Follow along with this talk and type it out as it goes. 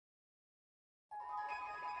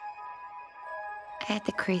I had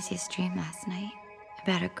the craziest dream last night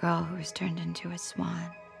about a girl who was turned into a swan,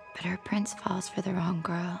 but her prince falls for the wrong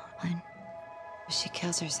girl and she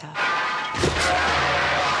kills herself.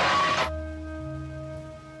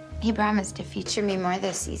 He promised to feature me more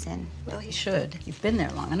this season. Well, he should. You've been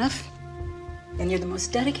there long enough. And you're the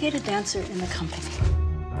most dedicated dancer in the company.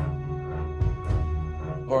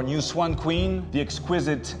 Our new swan queen, the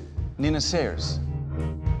exquisite Nina Sayers.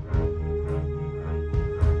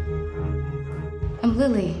 I'm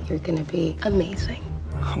Lily. You're gonna be amazing.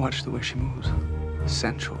 Watch the way she moves.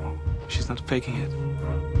 Sensual. She's not faking it.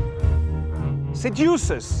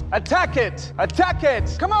 Seduce us! Attack it! Attack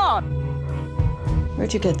it! Come on!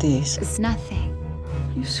 Where'd you get these? It's nothing.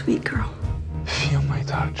 You sweet girl. Feel my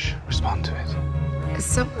touch. Respond to it. Is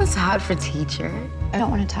someone's hot for teacher? I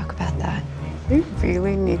don't want to talk about that. You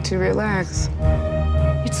really need to relax.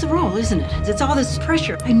 It's the role, isn't it? It's all this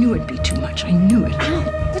pressure. I knew it'd be too much. I knew it.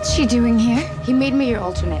 What's she doing here? He made me your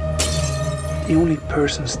alternate. The only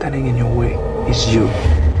person standing in your way is you.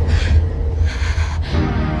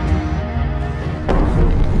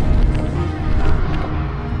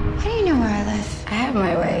 How do you know where I live? I have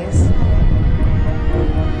my ways.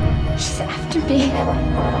 She's after me.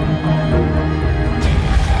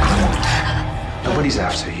 Nobody's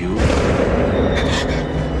after you.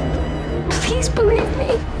 Please believe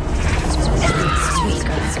me. Sweet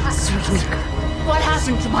girl. Sweet girl. What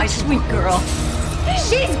happened to my sweet girl?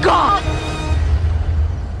 She's gone!